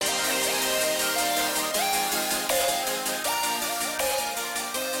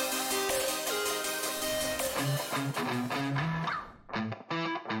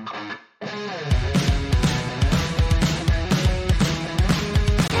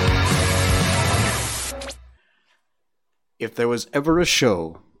if there was ever a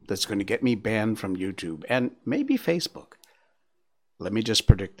show that's going to get me banned from YouTube and maybe Facebook, let me just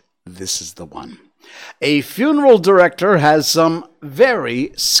predict this is the one. A funeral director has some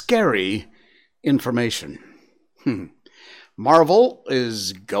very scary information. Marvel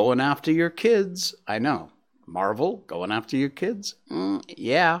is going after your kids. I know. Marvel going after your kids?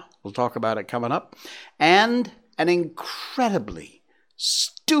 Yeah, we'll talk about it coming up. And an incredibly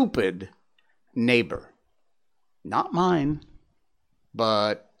stupid neighbor. Not mine,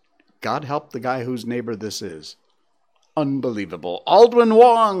 but God help the guy whose neighbor this is. Unbelievable. Aldwin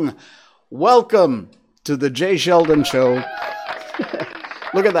Wong, welcome to the Jay Sheldon Show.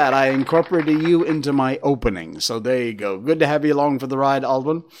 Look at that. I incorporated you into my opening. So there you go. Good to have you along for the ride,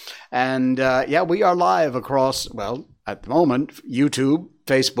 Aldwin. And we are live across, well, at the moment, YouTube,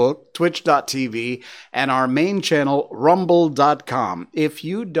 Facebook, Twitch.tv, and our main channel, Rumble.com. If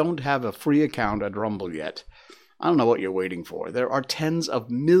you don't have a free account at Rumble yet, I don't know what you're waiting for. There are tens of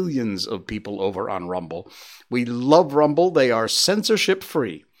millions of people over on Rumble. We love Rumble. They are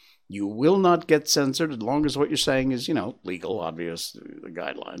censorship-free. You will not get censored as long as what you're saying is, legal, obvious, the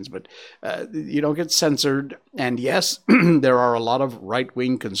guidelines. But you don't get censored. And yes, there are a lot of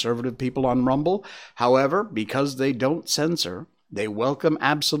right-wing conservative people on Rumble. However, because they don't censor, they welcome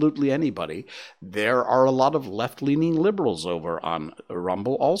absolutely anybody. There are a lot of left-leaning liberals over on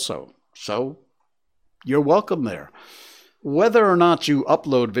Rumble also. So you're welcome there. Whether or not you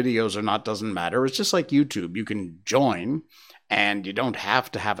upload videos or not doesn't matter. It's just like YouTube. You can join, and you don't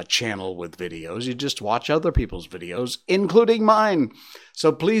have to have a channel with videos. You just watch other people's videos, including mine.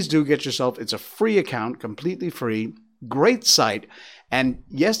 So please do get yourself. It's a free account, completely free. Great site. And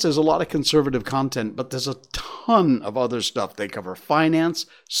yes, there's a lot of conservative content, but there's a ton of other stuff. They cover finance,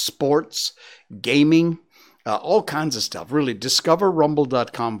 sports, gaming, all kinds of stuff. Really, discover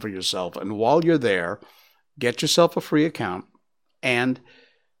rumble.com for yourself. And while you're there, get yourself a free account and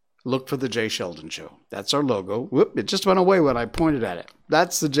look for the Jay Sheldon Show. That's our logo. Whoop, it just went away when I pointed at it.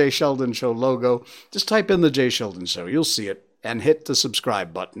 That's the Jay Sheldon Show logo. Just type in the Jay Sheldon Show. You'll see it. And hit the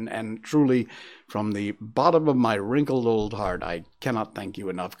subscribe button. And truly, from the bottom of my wrinkled old heart, I cannot thank you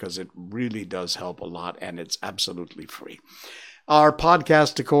enough because it really does help a lot. And it's absolutely free. Our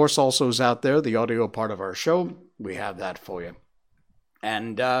podcast, of course, also is out there, the audio part of our show. We have that for you.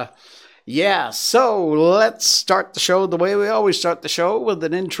 And, so let's start the show the way we always start the show, with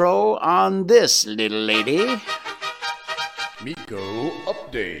an intro on this little lady. Miko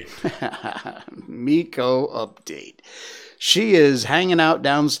Update. Miko Update. She is hanging out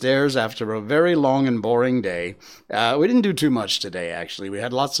downstairs after a very long and boring day. We didn't do too much today, actually. We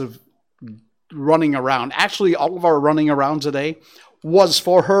had lots of running around. Actually, all of our running around today was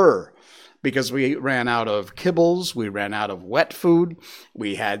for her because we ran out of kibbles. We ran out of wet food.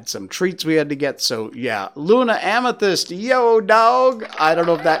 We had some treats we had to get. So, yeah, Luna Amethyst, yo, dog. I don't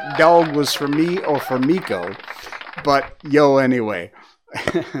know if that dog was for me or for Miko, but yo, anyway.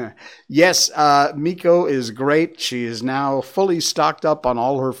 Yes, Miko is great. She is now fully stocked up on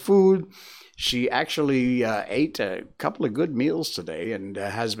all her food. She actually ate a couple of good meals today and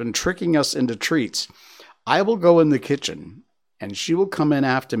has been tricking us into treats. I will go in the kitchen, and she will come in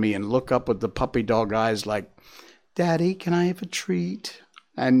after me and look up with the puppy dog eyes like, Daddy, can I have a treat?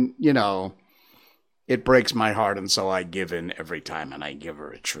 And, it breaks my heart, and so I give in every time, and I give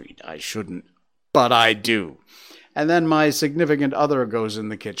her a treat. I shouldn't, but I do. And then my significant other goes in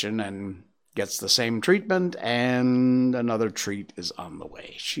the kitchen and gets the same treatment, and another treat is on the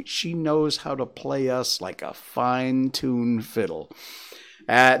way. She knows how to play us like a fine-tuned fiddle.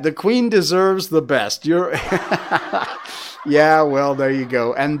 The Queen deserves the best. Yeah, well, there you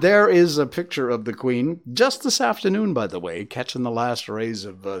go. And there is a picture of the Queen just this afternoon, by the way, catching the last rays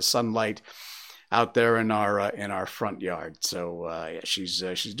of sunlight out there in our front yard. So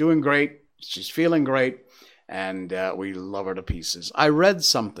she's doing great. She's feeling great, and we love her to pieces. I read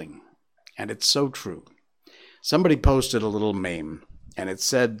something. And it's so true. Somebody posted a little meme, and it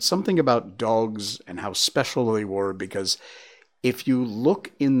said something about dogs and how special they were because if you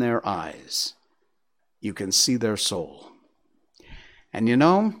look in their eyes, you can see their soul. And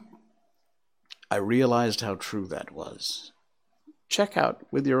I realized how true that was. Check out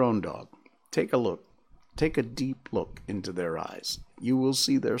with your own dog. Take a look. Take a deep look into their eyes. You will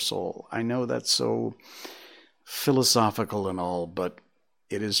see their soul. I know that's so philosophical and all, but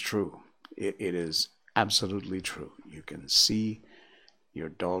it is true. It is absolutely true. You can see your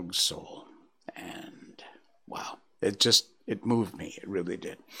dog's soul. And wow, it moved me. It really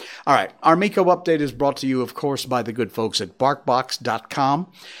did. All right. Our Miko Update is brought to you, of course, by the good folks at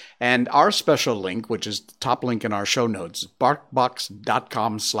BarkBox.com. And our special link, which is the top link in our show notes,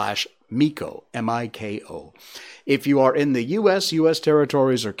 BarkBox.com/Miko. Miko, M-I-K-O. If you are in the U.S., U.S.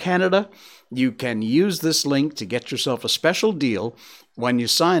 territories, or Canada, you can use this link to get yourself a special deal when you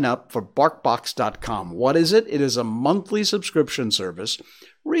sign up for BarkBox.com. What is it? It is a monthly subscription service,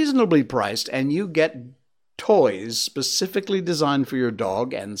 reasonably priced, and you get toys specifically designed for your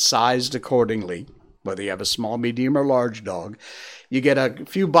dog and sized accordingly, whether you have a small, medium, or large dog. You get a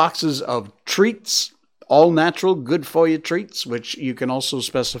few boxes of treats, all natural, good for you treats, which you can also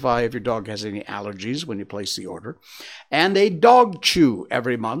specify if your dog has any allergies when you place the order, and a dog chew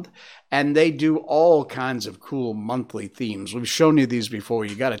every month. And they do all kinds of cool monthly themes. We've shown you these before.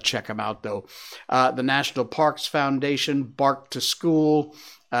 You got to check them out, though. The National Parks Foundation, Bark to School,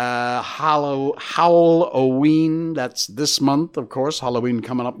 Halloween, that's this month, of course. Halloween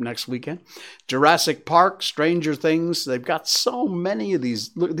coming up next weekend. Jurassic Park, Stranger Things. They've got so many of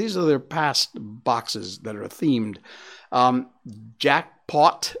these. Look, these are their past boxes that are themed.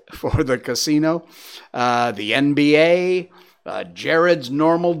 Jackpot for the casino, the NBA, Jared's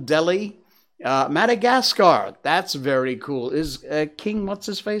Normal Deli, Madagascar. That's very cool. Is King what's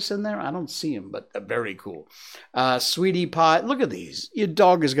his face in there? I don't see him, but very cool. Sweetie Pie. Look at these. Your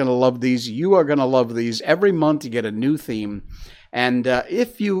dog is going to love these. You are going to love these. Every month you get a new theme. And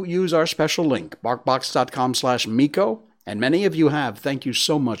if you use our special link, barkbox.com/Miko, and many of you have, thank you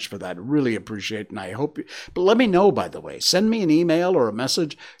so much for that. Really appreciate it. And I hope you, but let me know, by the way. Send me an email or a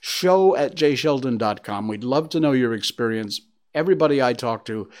message, show@jsheldon.com. We'd love to know your experience. Everybody I talk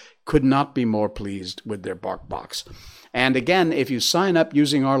to could not be more pleased with their BarkBox. And again, if you sign up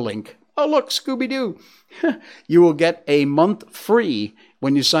using our link, oh, look, Scooby-Doo, you will get a month free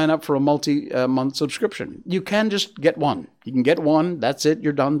when you sign up for a multi-month subscription. You can just get one. You can get one. That's it.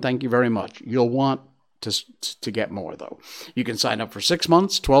 You're done. Thank you very much. You'll want to get more, though. You can sign up for 6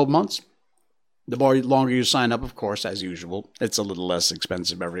 months, 12 months. The longer you sign up, of course, as usual, it's a little less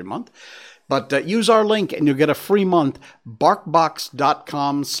expensive every month. But use our link and you'll get a free month,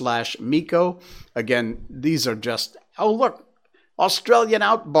 barkbox.com/Miko. Again, these are just, oh, look, Australian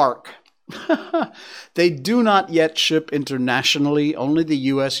Outbark. They do not yet ship internationally, only the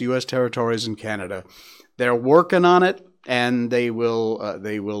U.S., U.S. territories, and Canada. They're working on it, and they will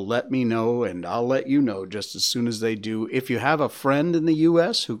let me know, and I'll let you know just as soon as they do. If you have a friend in the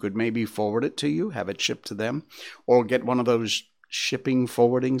U.S. who could maybe forward it to you, have it shipped to them, or get one of those shipping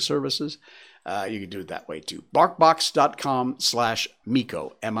forwarding services, you can do it that way too.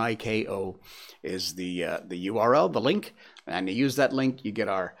 Barkbox.com/Miko, M-I-K-O is the URL, the link, and you use that link, you get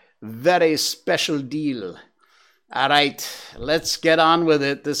our very special deal. All right, let's get on with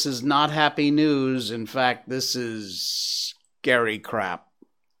it. This is not happy news. In fact, this is scary crap.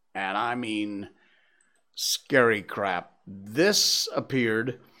 And I mean scary crap. This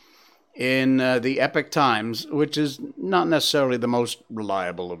appeared in the Epoch Times, which is not necessarily the most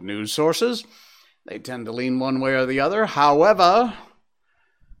reliable of news sources. They tend to lean one way or the other. However,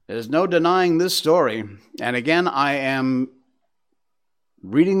 there's no denying this story. And again, I am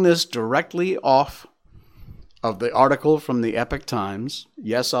reading this directly off of the article from the Epoch Times.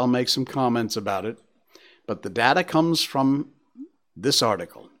 Yes, I'll make some comments about it, but the data comes from this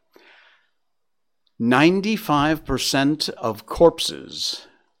article. 95% of corpses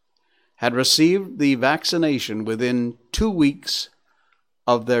had received the vaccination within 2 weeks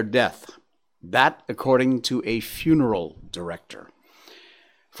of their death. That, according to a funeral director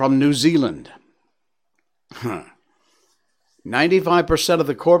from New Zealand. 95% of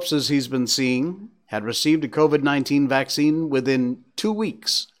the corpses he's been seeing had received a COVID-19 vaccine within 2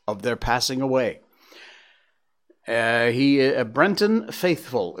 weeks of their passing away. Brenton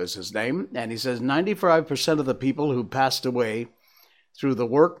Faithful is his name, and he says 95% of the people who passed away through the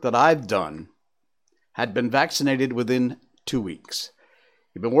work that I've done had been vaccinated within 2 weeks.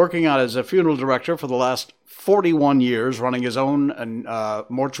 He'd been working on as a funeral director for the last 41 years, running his own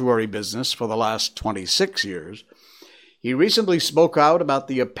mortuary business for the last 26 years. He recently spoke out about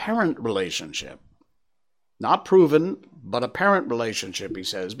the apparent relationship, not proven, but apparent relationship, he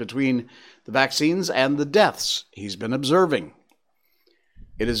says, between the vaccines and the deaths he's been observing.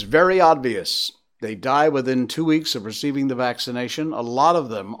 It is very obvious. They die within 2 weeks of receiving the vaccination. A lot of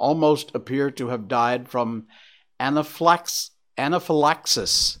them almost appear to have died from anaphylaxis,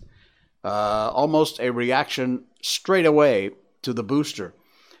 almost a reaction straight away to the booster.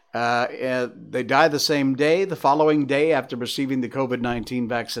 They die the same day, the following day after receiving the COVID-19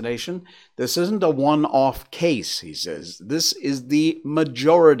 vaccination. This isn't a one-off case, he says. This is the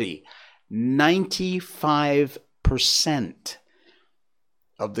majority. 95%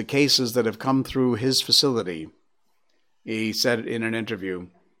 of the cases that have come through his facility, he said in an interview,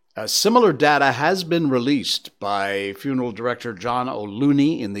 Similar data has been released by funeral director John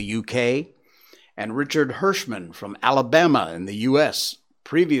O'Looney in the UK and Richard Hirschman from Alabama in the US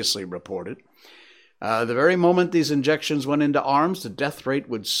previously reported. The very moment these injections went into arms, the death rate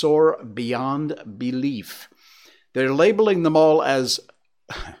would soar beyond belief. They're labeling them all as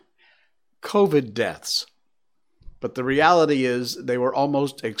COVID deaths. But the reality is they were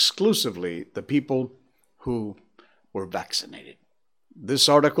almost exclusively the people who were vaccinated. This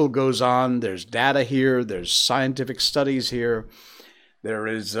article goes on. There's data here. There's scientific studies here. There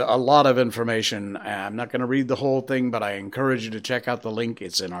is a lot of information. I'm not going to read the whole thing, but I encourage you to check out the link.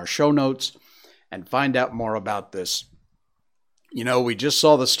 It's in our show notes and find out more about this. You know, we just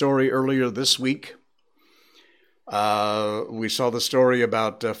saw the story earlier this week. We saw the story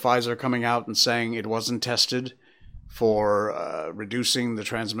about Pfizer coming out and saying it wasn't tested for reducing the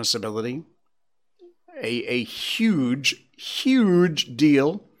transmissibility. A huge, huge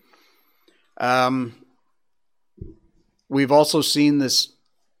deal. We've also seen this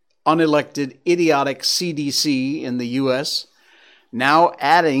unelected, idiotic CDC in the U.S. now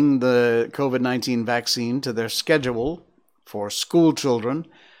adding the COVID-19 vaccine to their schedule for school children.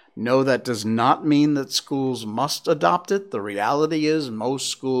 No, that does not mean that schools must adopt it. The reality is most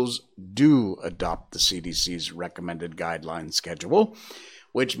schools do adopt the CDC's recommended guideline schedule,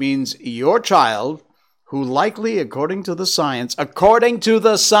 which means your child, who likely, according to the science,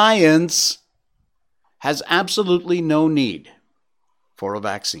 has absolutely no need for a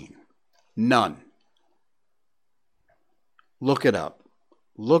vaccine. None. Look it up.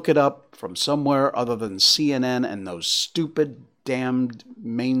 Look it up from somewhere other than CNN and those stupid, damned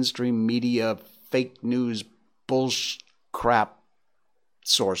mainstream media, fake news, bullshit crap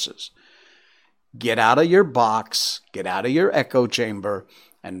sources. Get out of your box, get out of your echo chamber,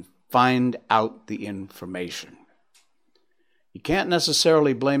 and find out the information. You can't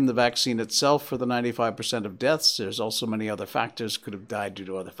necessarily blame the vaccine itself for the 95% of deaths. There's also many other factors, could have died due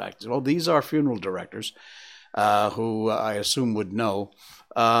to other factors. Well, these are funeral directors who I assume would know.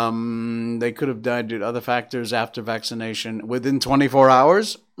 They could have died due to other factors after vaccination within 24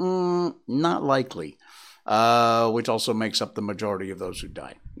 hours? Not likely, which also makes up the majority of those who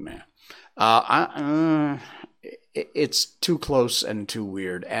died. It's too close and too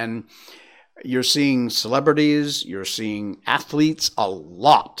weird. And you're seeing celebrities, you're seeing athletes, a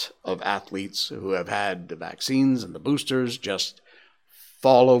lot of athletes who have had the vaccines and the boosters just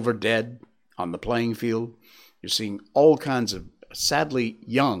fall over dead on the playing field. You're seeing all kinds of sadly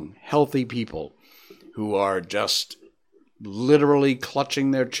young, healthy people who are just literally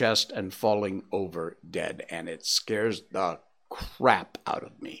clutching their chest and falling over dead. And it scares the crap out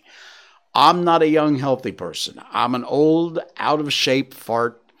of me. I'm not a young, healthy person. I'm an old, out-of-shape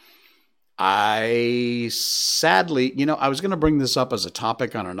fart. I sadly, I was going to bring this up as a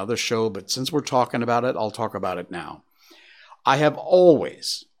topic on another show, but since we're talking about it, I'll talk about it now. I have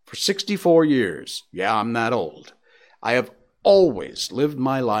always, for 64 years, yeah, I'm that old, I have always lived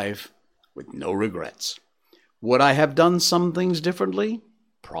my life with no regrets. Would I have done some things differently?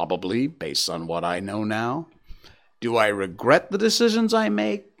 Probably, based on what I know now. Do I regret the decisions I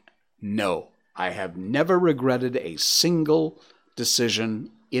make? No, I have never regretted a single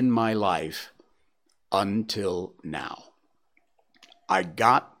decision in my life until now. I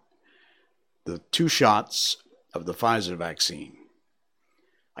got the 2 shots of the Pfizer vaccine.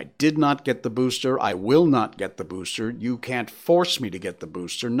 I did not get the booster. I will not get the booster. You can't force me to get the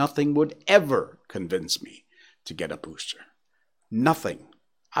booster. Nothing would ever convince me to get a booster. Nothing.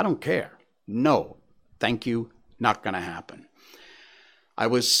 I don't care. No. Thank you. Not going to happen.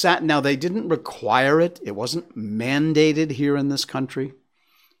 Now, they didn't require it. It wasn't mandated here in this country.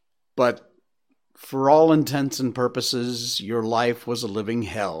 But for all intents and purposes, your life was a living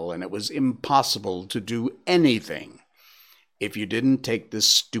hell, and it was impossible to do anything if you didn't take this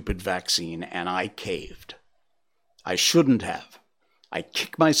stupid vaccine, and I caved. I shouldn't have. I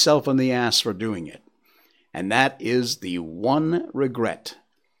kicked myself in the ass for doing it. And that is the one regret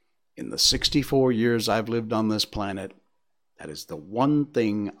in the 64 years I've lived on this planet. That is the one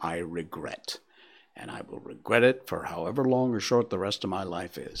thing I regret. And I will regret it for however long or short the rest of my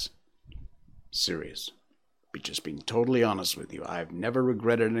life is. Serious. Just being totally honest with you. I've never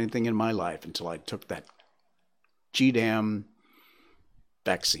regretted anything in my life until I took that G-damn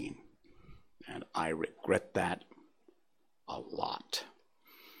vaccine. And I regret that a lot.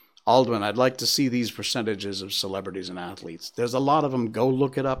 Aldwin, I'd like to see these percentages of celebrities and athletes. There's a lot of them. Go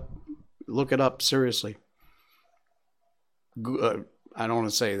look it up. Look it up, seriously. I don't want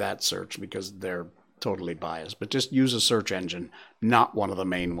to say that search because they're totally biased, but just use a search engine, not one of the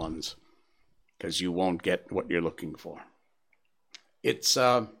main ones, because you won't get what you're looking for. It's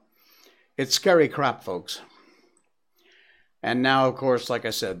It's scary crap, folks. And now, of course, like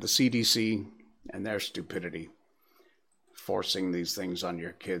I said, the CDC and their stupidity forcing these things on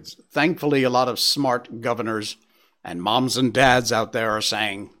your kids. Thankfully, a lot of smart governors and moms and dads out there are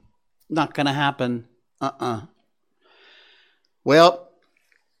saying, not going to happen. Well,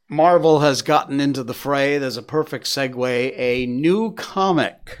 Marvel has gotten into the fray. There's a perfect segue. A new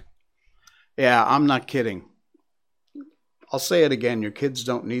comic. Yeah, I'm not kidding. I'll say it again. Your kids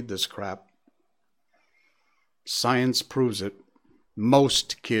don't need this crap. Science proves it.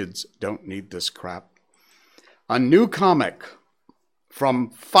 Most kids don't need this crap. A new comic from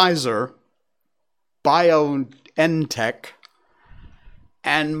Pfizer, BioNTech,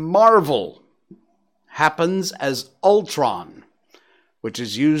 and Marvel happens as Ultron, which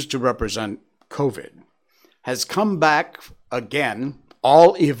is used to represent COVID, has come back again,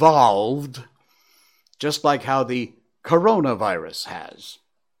 all evolved, just like how the coronavirus has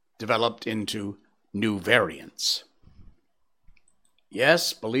developed into new variants.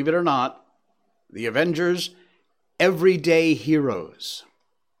 Yes, believe it or not, the Avengers, everyday heroes.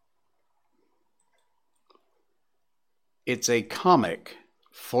 It's a comic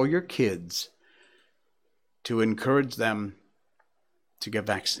for your kids to encourage them to get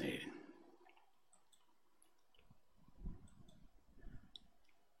vaccinated.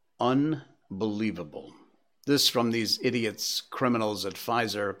 Unbelievable. This from these idiots, criminals at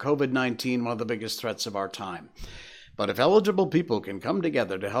Pfizer. COVID-19, one of the biggest threats of our time. But if eligible people can come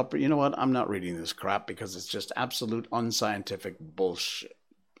together to help, you know what? I'm not reading this crap because it's just absolute unscientific bullshit.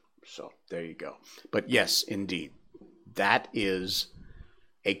 So there you go. But yes, indeed, that is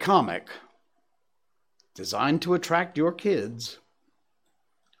a comic designed to attract your kids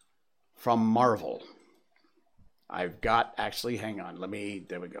from Marvel. I've got, actually, hang on.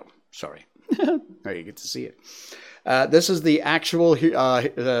 There we go. Sorry. There you get to see it. This is the actual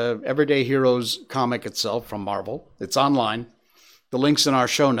Everyday Heroes comic itself from Marvel. It's online. The link's in our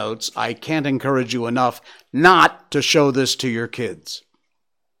show notes. I can't encourage you enough not to show this to your kids.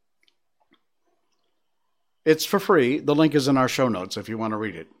 It's for free. The link is in our show notes if you want to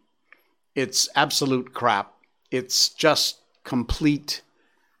read it. It's absolute crap. It's just complete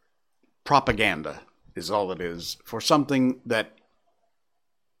propaganda is all it is for something that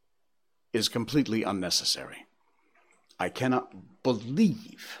is completely unnecessary. I cannot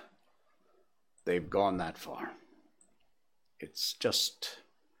believe they've gone that far. It's just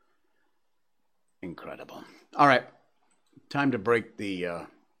incredible. All right, time to break the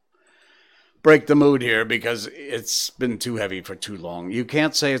mood here because it's been too heavy for too long. You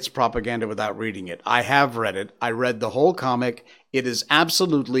can't say it's propaganda without reading it. I have read it. I read the whole comic. It is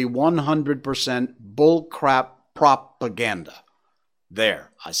absolutely 100% bullcrap propaganda.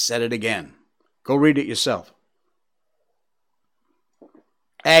 There, I said it again. Go read it yourself.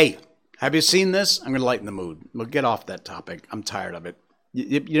 Hey, have you seen this? I'm going to lighten the mood. We'll get off that topic. I'm tired of it.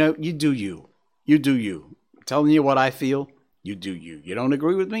 You know, you do you. You do you. I'm telling you what I feel. You do you. You don't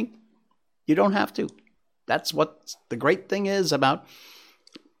agree with me? You don't have to. That's what the great thing is about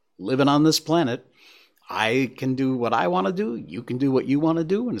living on this planet. I can do what I want to do. You can do what you want to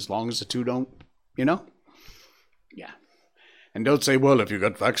do. And as long as the two don't, yeah. And don't say, well, if you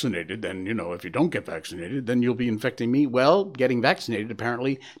got vaccinated, then, if you don't get vaccinated, then you'll be infecting me. Well, getting vaccinated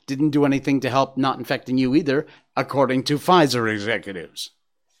apparently didn't do anything to help not infecting you either, according to Pfizer executives.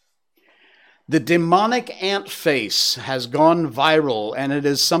 The demonic ant face has gone viral, and it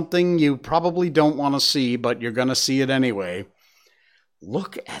is something you probably don't want to see, but you're going to see it anyway.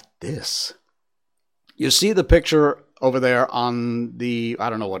 Look at this. You see the picture over there on the, I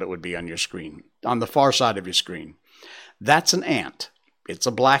don't know what it would be on your screen, on the far side of your screen. That's an ant. It's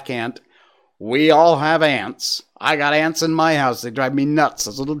a black ant. We all have ants. I got ants in my house. They drive me nuts.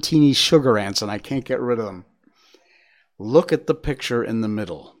 Those little teeny sugar ants, and I can't get rid of them. Look at the picture in the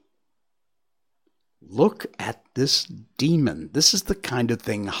middle. Look at this demon. This is the kind of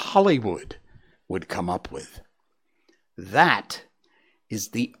thing Hollywood would come up with. That is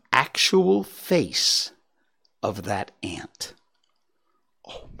the actual face of that ant.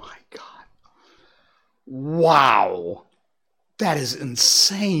 Oh my God. Wow. That is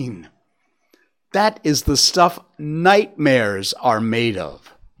insane. That is the stuff nightmares are made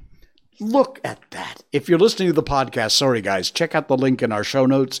of. Look at that. If you're listening to the podcast, sorry guys, check out the link in our show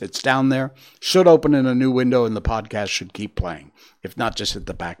notes. It's down there. Should open in a new window and the podcast should keep playing. If not, just hit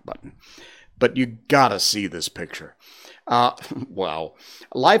the back button. But you gotta see this picture. Wow.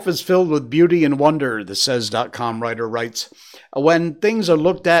 Life is filled with beauty and wonder, the says.com writer writes. When things are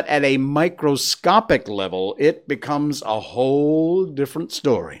looked at a microscopic level, it becomes a whole different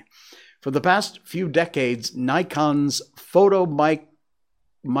story. For the past few decades, Nikon's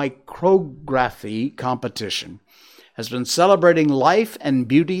micrography competition has been celebrating life and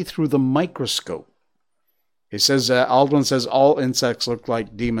beauty through the microscope. He says, Aldwin says, all insects look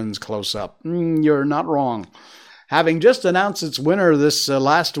like demons close up. You're not wrong. Having just announced its winner this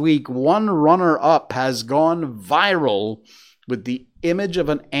last week, one runner-up has gone viral with the image of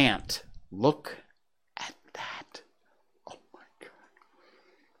an ant. Look at that. Oh my God.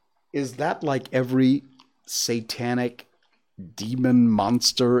 Is that like every satanic demon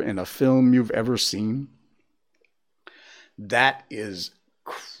monster in a film you've ever seen? That is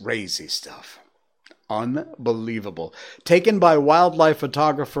crazy stuff. Unbelievable. Taken by wildlife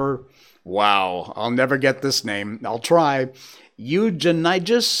photographer, wow, I'll never get this name. I'll try.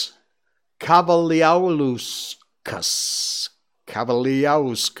 Eugenigus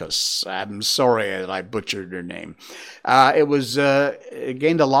Kavaliauskas. I'm sorry that I butchered your name. It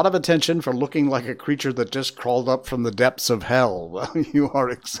gained a lot of attention for looking like a creature that just crawled up from the depths of hell. Well, you are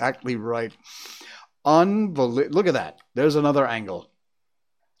exactly right. Unbelievable. Look at that. There's another angle.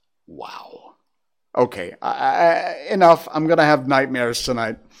 Wow. Okay, enough. I'm going to have nightmares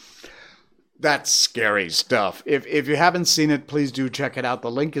tonight. That's scary stuff. If you haven't seen it, please do check it out. The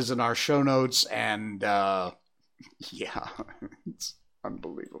link is in our show notes, and yeah, it's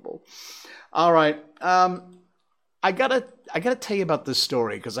unbelievable. All right, I gotta tell you about this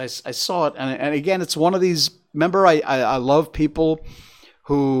story because I saw it, and again, it's one of these. Remember, I love people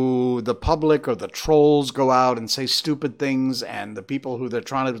who the public or the trolls go out and say stupid things, and the people who they're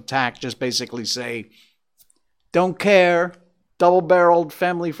trying to attack just basically say, "Don't care." Double-barreled,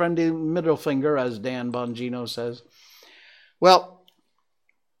 family-friendly middle finger, as Dan Bongino says. Well,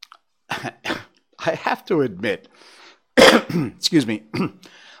 I have to admit, excuse me,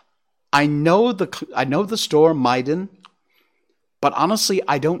 I know the store Meiden, but honestly,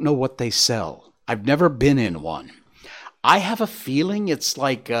 I don't know what they sell. I've never been in one. I have a feeling it's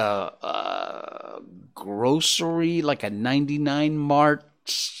like a grocery, like a 99 Mart,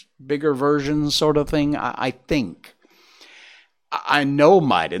 bigger version sort of thing, I think. I know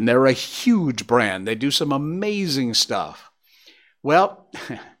Meiden. They're a huge brand. They do some amazing stuff. Well,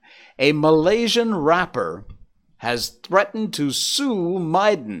 a Malaysian rapper has threatened to sue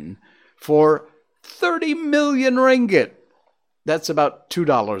Meiden for 30 million ringgit. That's about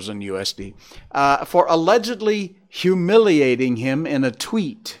 $2 in USD. For allegedly humiliating him in a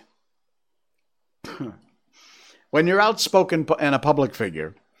tweet. When you're outspoken and a public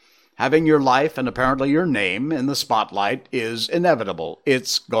figure, having your life and apparently your name in the spotlight is inevitable.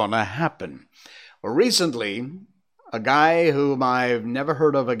 It's gonna happen. Well, recently, a guy whom I've never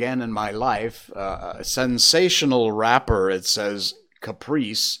heard of again in my life, a sensational rapper, it says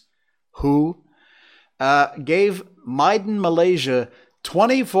Caprice, who gave Meiden Malaysia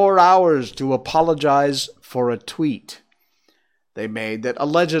 24 hours to apologize for a tweet they made that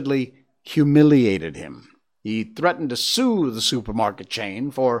allegedly humiliated him. He threatened to sue the supermarket chain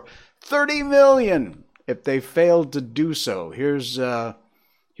for 30 million if they failed to do so. Here's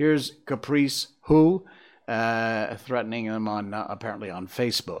Caprice, who threatening them on apparently on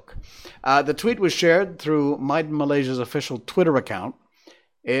Facebook. The tweet was shared through Meiden Malaysia's official Twitter account.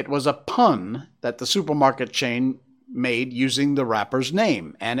 It was a pun that the supermarket chain made using the rapper's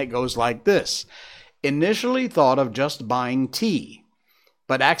name, and it goes like this: initially thought of just buying tea,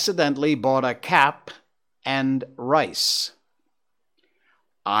 but accidentally bought a cap and rice.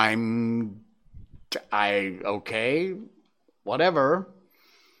 Okay, whatever.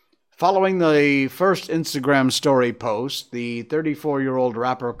 Following the first Instagram story post, the 34-year-old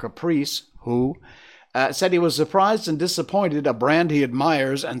rapper Caprice, who said he was surprised and disappointed a brand he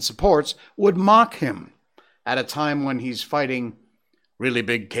admires and supports would mock him at a time when he's fighting really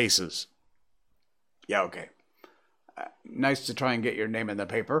big cases. Yeah, okay. Nice to try and get your name in the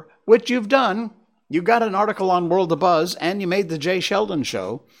paper, which you've done. You got an article on World of Buzz, and you made the Jay Sheldon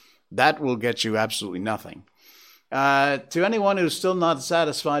Show. That will get you absolutely nothing. To anyone who's still not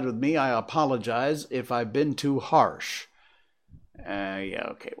satisfied with me, I apologize if I've been too harsh. Yeah,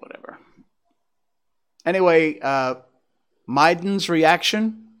 okay, whatever. Anyway, Meiden's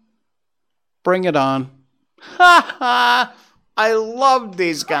reaction? Bring it on. Ha ha! I loved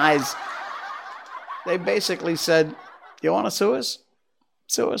these guys. They basically said, you want to sue us?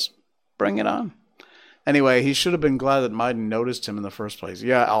 Sue us. Bring it on. Anyway, he should have been glad that Meiden noticed him in the first place.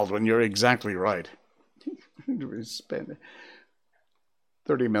 Yeah, Aldwin, you're exactly right. Spend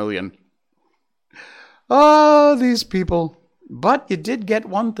 30 million. Oh, these people. But you did get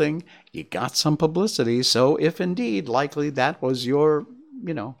one thing. You got some publicity. So if indeed likely that was your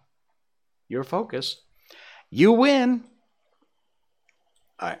focus, you win.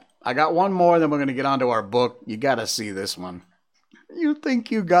 All right. I got one more, then we're going to get on to our book. You got to see this one. You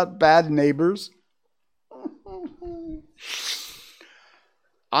think you got bad neighbors?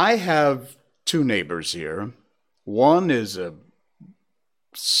 I have two neighbors here. One is a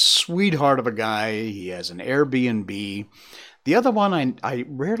sweetheart of a guy. He has an Airbnb. The other one, I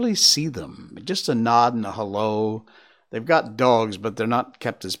rarely see them. Just a nod and a hello. They've got dogs, but they're not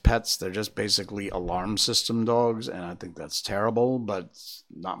kept as pets. They're just basically alarm system dogs, and I think that's terrible, but it's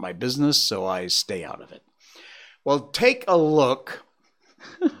not my business, so I stay out of it. Well, take a look.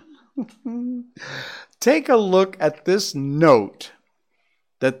 Take a look at this note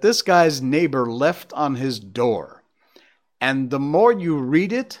that this guy's neighbor left on his door. And the more you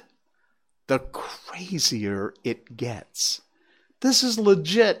read it, the crazier it gets. This is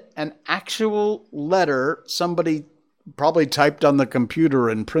legit an actual letter somebody probably typed on the computer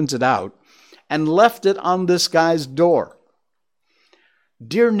and printed out and left it on this guy's door.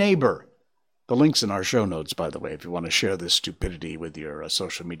 Dear neighbor, the link's in our show notes, by the way, if you want to share this stupidity with your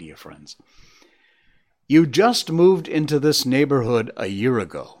social media friends. You just moved into this neighborhood a year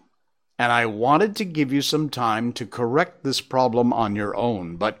ago, and I wanted to give you some time to correct this problem on your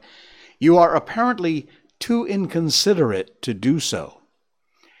own, but you are apparently too inconsiderate to do so.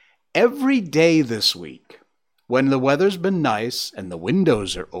 Every day this week, when the weather's been nice and the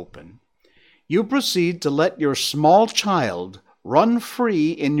windows are open, you proceed to let your small child run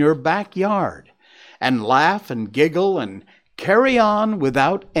free in your backyard and laugh and giggle and carry on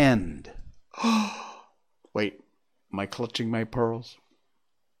without end. Wait, am I clutching my pearls?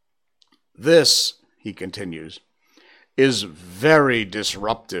 This, he continues, is very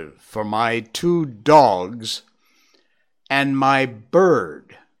disruptive for my two dogs and my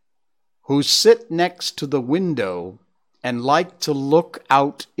bird, who sit next to the window and like to look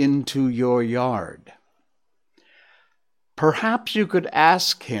out into your yard. Perhaps you could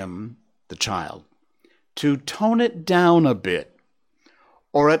ask him, the child, to tone it down a bit,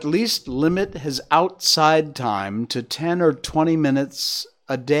 or at least limit his outside time to 10 or 20 minutes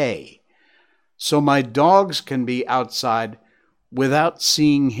a day, so my dogs can be outside without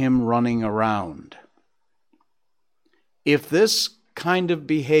seeing him running around. If this kind of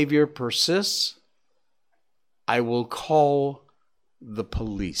behavior persists, I will call the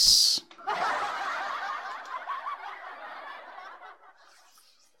police.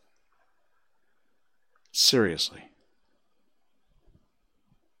 Seriously.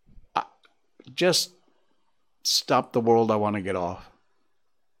 Just stop the world, I want to get off.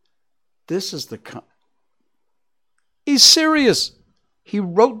 This is He's serious. He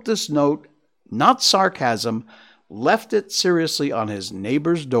wrote this note, not sarcasm, left it seriously on his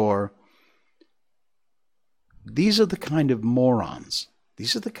neighbor's door. These are the kind of morons.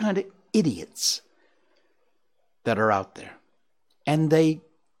 These are the kind of idiots that are out there. And they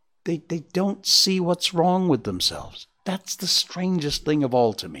don't see what's wrong with themselves. That's the strangest thing of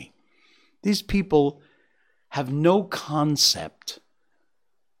all to me. These people have no concept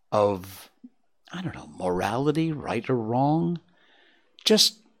of, morality, right or wrong.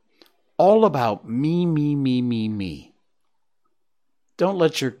 Just all about me, me, me, me, me. Don't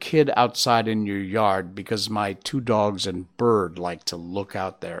let your kid outside in your yard because my two dogs and bird like to look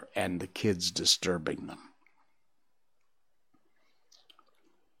out there and the kid's disturbing them.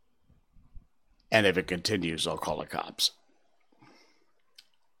 And if it continues, I'll call the cops.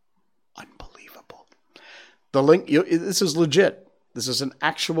 Unbelievable. The link, this is legit. This is an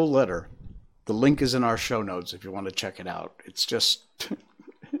actual letter. The link is in our show notes if you want to check it out. It's just,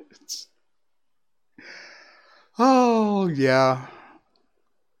 oh, yeah.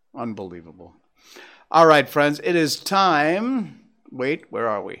 Unbelievable. All right, friends, it is time. Wait, where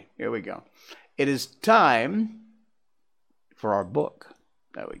are we? Here we go. It is time for our book.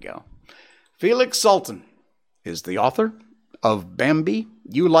 There we go. Felix Salten is the author of Bambi.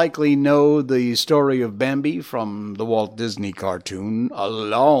 You likely know the story of Bambi from the Walt Disney cartoon a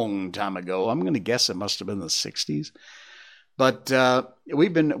long time ago. I'm going to guess it must have been the 60s. But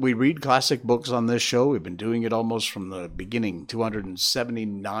we read classic books on this show. We've been doing it almost from the beginning,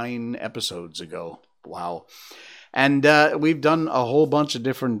 279 episodes ago. Wow. And we've done a whole bunch of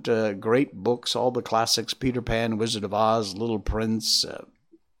different great books, all the classics, Peter Pan, Wizard of Oz, Little Prince.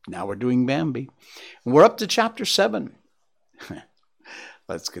 Now we're doing Bambi. We're up to chapter 7.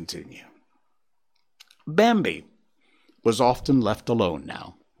 Let's continue. Bambi was often left alone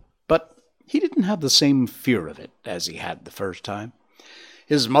now, but he didn't have the same fear of it as he had the first time.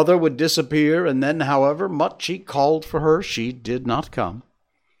 His mother would disappear, and then, however much he called for her, she did not come.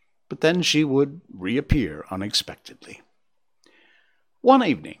 But then she would reappear unexpectedly. One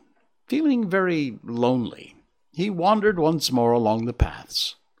evening, feeling very lonely, he wandered once more along the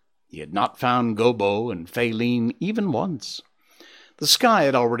paths. He had not found Gobbo and Faline even once. The sky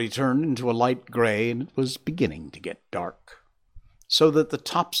had already turned into a light gray, and it was beginning to get dark, so that the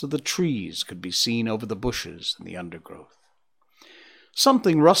tops of the trees could be seen over the bushes and the undergrowth.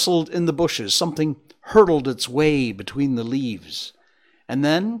 Something rustled in the bushes, something hurtled its way between the leaves, and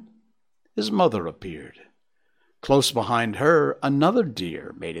then his mother appeared. Close behind her, another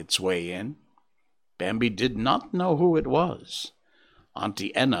deer made its way in. Bambi did not know who it was,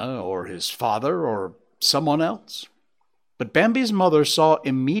 Auntie Enna or his father or someone else. But Bambi's mother saw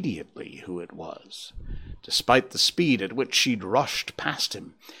immediately who it was, despite the speed at which she'd rushed past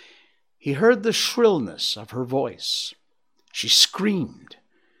him. He heard the shrillness of her voice. She screamed,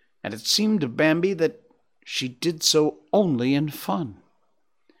 and it seemed to Bambi that she did so only in fun.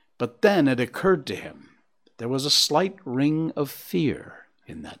 But then it occurred to him that there was a slight ring of fear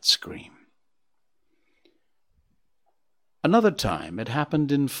in that scream. Another time it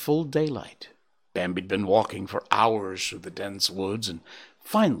happened in full daylight. Bambi'd been walking for hours through the dense woods and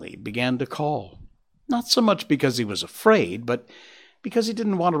finally began to call. Not so much because he was afraid, but because he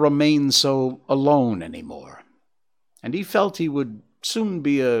didn't want to remain so alone anymore. And he felt he would soon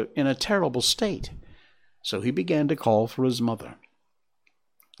be in a terrible state. So he began to call for his mother.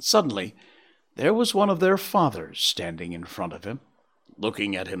 Suddenly, there was one of their fathers standing in front of him,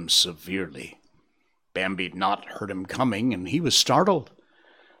 looking at him severely. Bambi'd not heard him coming, and he was startled.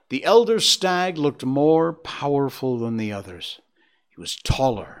 The elder stag looked more powerful than the others. He was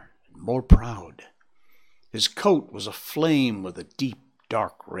taller and more proud. His coat was aflame with a deep,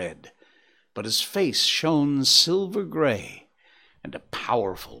 dark red, but his face shone silver gray, and a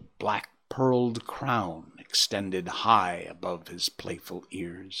powerful black-pearled crown extended high above his playful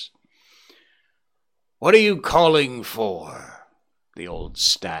ears. "What are you calling for?" the old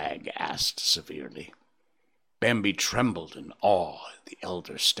stag asked severely. Bambi trembled in awe at the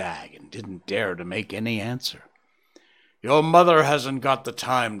elder stag and didn't dare to make any answer. "Your mother hasn't got the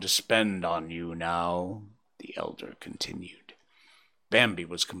time to spend on you now," the elder continued. Bambi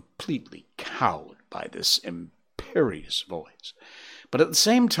was completely cowed by this imperious voice, but at the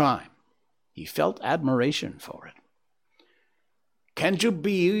same time he felt admiration for it. "Can't you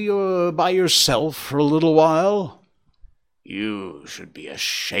be by yourself for a little while? You should be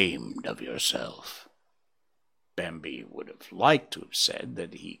ashamed of yourself." Bambi would have liked to have said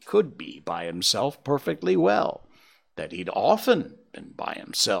that he could be by himself perfectly well, that he'd often been by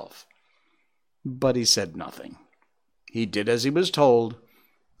himself. But he said nothing. He did as he was told,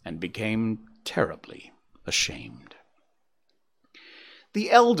 and became terribly ashamed.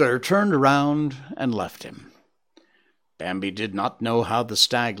 The elder turned around and left him. Bambi did not know how the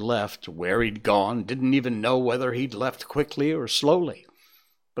stag left, where he'd gone, didn't even know whether he'd left quickly or slowly,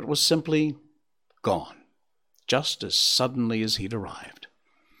 but was simply gone, just as suddenly as he'd arrived.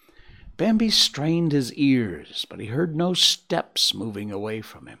 Bambi strained his ears, but he heard no steps moving away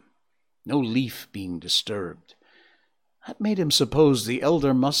from him, no leaf being disturbed. That made him suppose the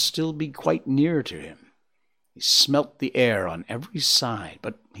elder must still be quite near to him. He smelt the air on every side,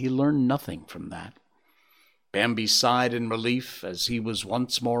 but he learned nothing from that. Bambi sighed in relief as he was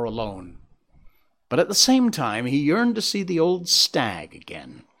once more alone. But at the same time he yearned to see the old stag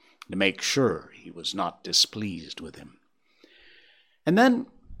again, to make sure he was not displeased with him. And then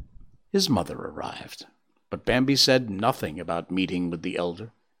his mother arrived, but Bambi said nothing about meeting with the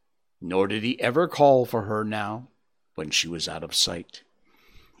elder, nor did he ever call for her now, when she was out of sight.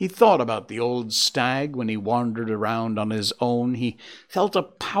 He thought about the old stag when he wandered around on his own. He felt a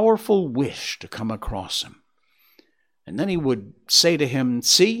powerful wish to come across him. And then he would say to him,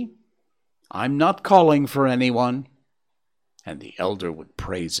 "See, I'm not calling for anyone." And the elder would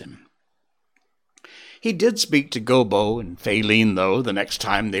praise him. He did speak to Gobbo and Faline, though, the next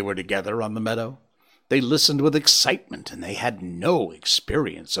time they were together on the meadow. They listened with excitement, and they had no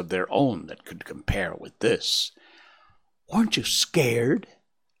experience of their own that could compare with this. "Weren't you scared?"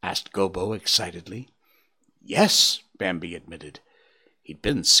 asked Gobbo excitedly. "Yes," Bambi admitted. He'd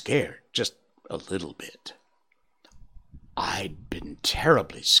been scared, just a little bit. "I'd been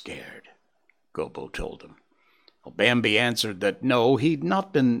terribly scared," Gobbo told him. Well, Bambi answered that no, he'd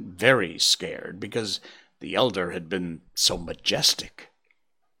not been very scared, because the elder had been so majestic.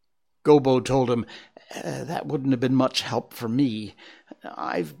 Gobbo told him, "That wouldn't have been much help for me.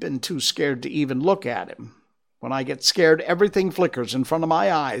 I've been too scared to even look at him. When I get scared, everything flickers in front of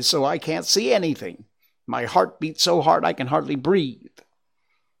my eyes, so I can't see anything. My heart beats so hard I can hardly breathe."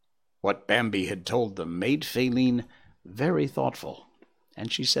 What Bambi had told them made Faline very thoughtful,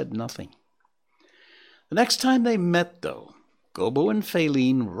 and she said nothing. The next time they met, though, Gobbo and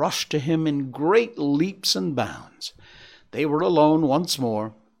Faline rushed to him in great leaps and bounds. They were alone once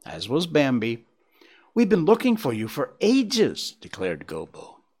more, as was Bambi. We've been looking for you for ages, declared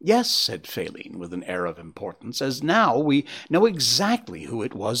Gobbo. Yes, said Faline with an air of importance, as now we know exactly who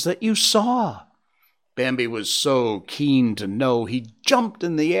it was that you saw. Bambi was so keen to know he jumped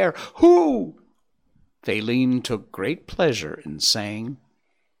in the air. Who? Faline took great pleasure in saying,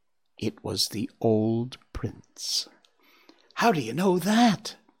 it was the old prince. How do you know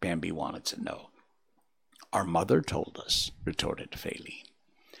that? Bambi wanted to know. Our mother told us, retorted Faline.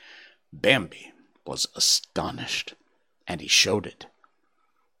 Bambi was astonished, and he showed it.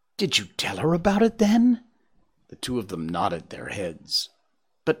 Did you tell her about it then? The two of them nodded their heads.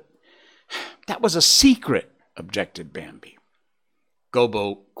 But that was a secret, objected Bambi.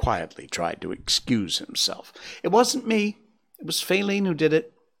 Gobbo quietly tried to excuse himself. It wasn't me. It was Faline who did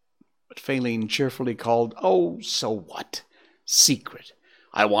it. But Faline cheerfully called, oh, so what? Secret.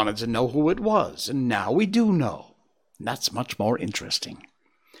 I wanted to know who it was, and now we do know. And that's much more interesting.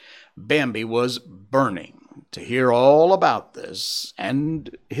 Bambi was burning to hear all about this,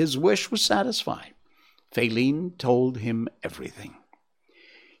 and his wish was satisfied. Faline told him everything.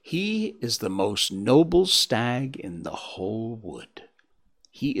 He is the most noble stag in the whole wood.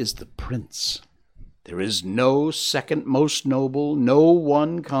 He is the prince. There is no second most noble. No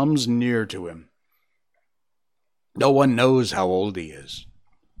one comes near to him. No one knows how old he is.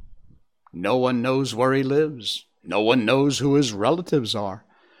 No one knows where he lives. No one knows who his relatives are.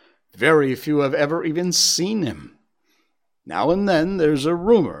 Very few have ever even seen him. Now and then there's a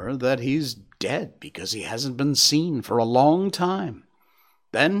rumor that he's dead because he hasn't been seen for a long time.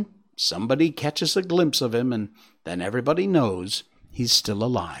 Then somebody catches a glimpse of him, and then everybody knows he's still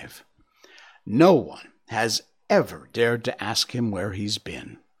alive. No one has ever dared to ask him where he's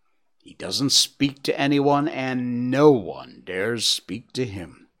been. He doesn't speak to anyone, and no one dares speak to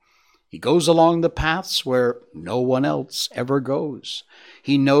him. He goes along the paths where no one else ever goes.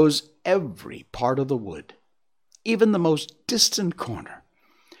 He knows every part of the wood, even the most distant corner,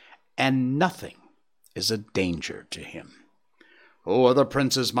 and nothing is a danger to him. Oh, other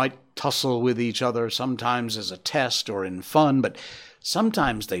princes might tussle with each other, sometimes as a test or in fun, but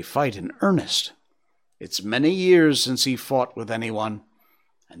sometimes they fight in earnest. It's many years since he fought with anyone,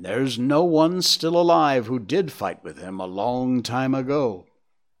 and there's no one still alive who did fight with him a long time ago.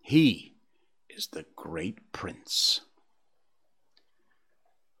 He is the great prince.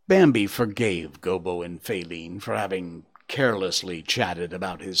 Bambi forgave Gobbo and Faline for having carelessly chatted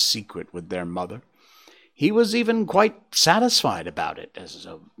about his secret with their mother. He was even quite satisfied about it, as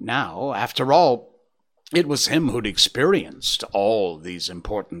of now. After all, it was him who'd experienced all these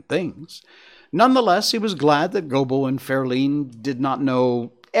important things. Nonetheless, he was glad that Gobbo and Faline did not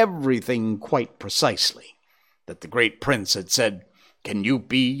know everything quite precisely, that the great prince had said, "Can you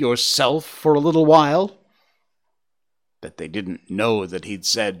be yourself for a little while?" That they didn't know that he'd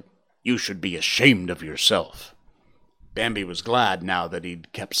said, "You should be ashamed of yourself." Bambi was glad now that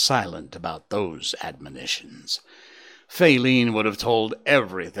he'd kept silent about those admonitions. Faline would have told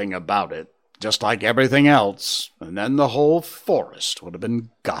everything about it, just like everything else, and then the whole forest would have been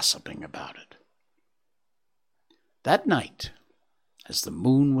gossiping about it. That night, as the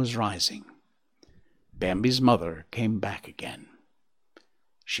moon was rising, Bambi's mother came back again.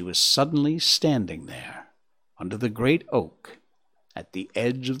 She was suddenly standing there, under the great oak, at the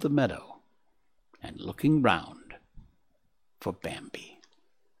edge of the meadow, and looking round for Bambi.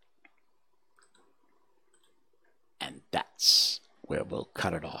 And that's where we'll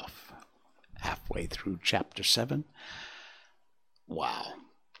cut it off, halfway through Chapter 7. Wow,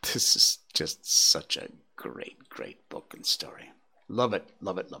 this is just such a great book and story. Love it,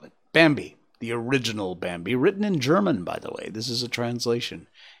 love it, love it. Bambi, the original Bambi, written in German, by the way. This is a translation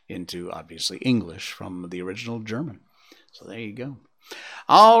into, obviously, English from the original German. So there you go.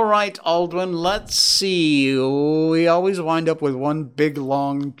 All right, Aldwin, let's see. We always wind up with one big,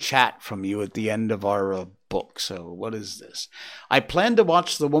 long chat from you at the end of our book. So what is this? I plan to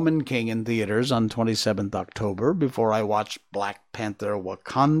watch The Woman King in theaters on 27th October before I watch Black Panther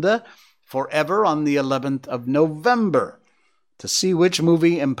Wakanda Forever on the 11th of November to see which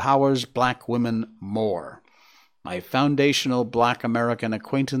movie empowers black women more. My foundational black American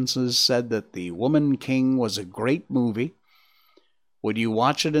acquaintances said that The Woman King was a great movie. Would you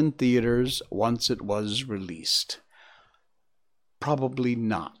watch it in theaters once it was released? Probably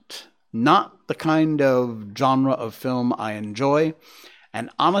not. Not the kind of genre of film I enjoy. And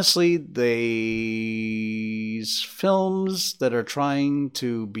honestly, these films that are trying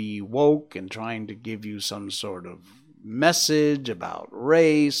to be woke and trying to give you some sort of message about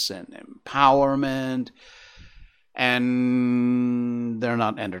race and empowerment, and they're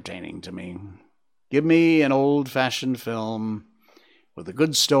not entertaining to me. Give me an old-fashioned film with a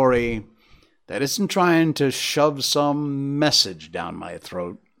good story that isn't trying to shove some message down my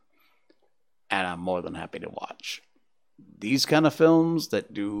throat, and I'm more than happy to watch. These kind of films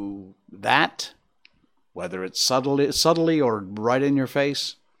that do that, whether it's subtly or right in your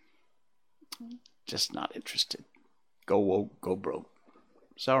face, just not interested. Go woke, go broke.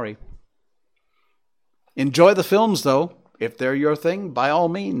 Sorry. Enjoy the films, though. If they're your thing, by all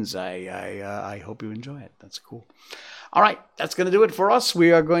means, I hope you enjoy it. That's cool. All right, that's going to do it for us.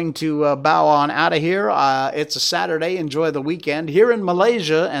 We are going to bow on out of here. It's a Saturday. Enjoy the weekend. Here in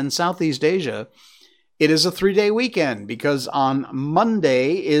Malaysia and Southeast Asia, it is a 3-day weekend because on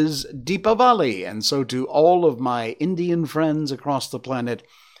Monday is Deepavali. And so to all of my Indian friends across the planet,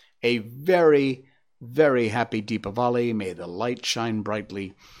 a very, very happy Deepavali. May the light shine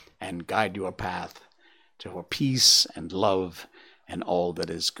brightly and guide your path to peace and love and all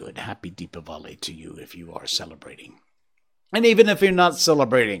that is good. Happy Deepavali to you if you are celebrating. And even if you're not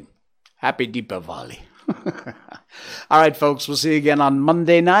celebrating, happy Deepavali. All right, folks, we'll see you again on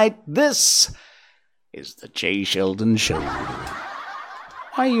Monday night. This is the Jay Sheldon Show.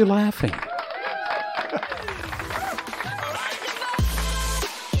 Why are you laughing?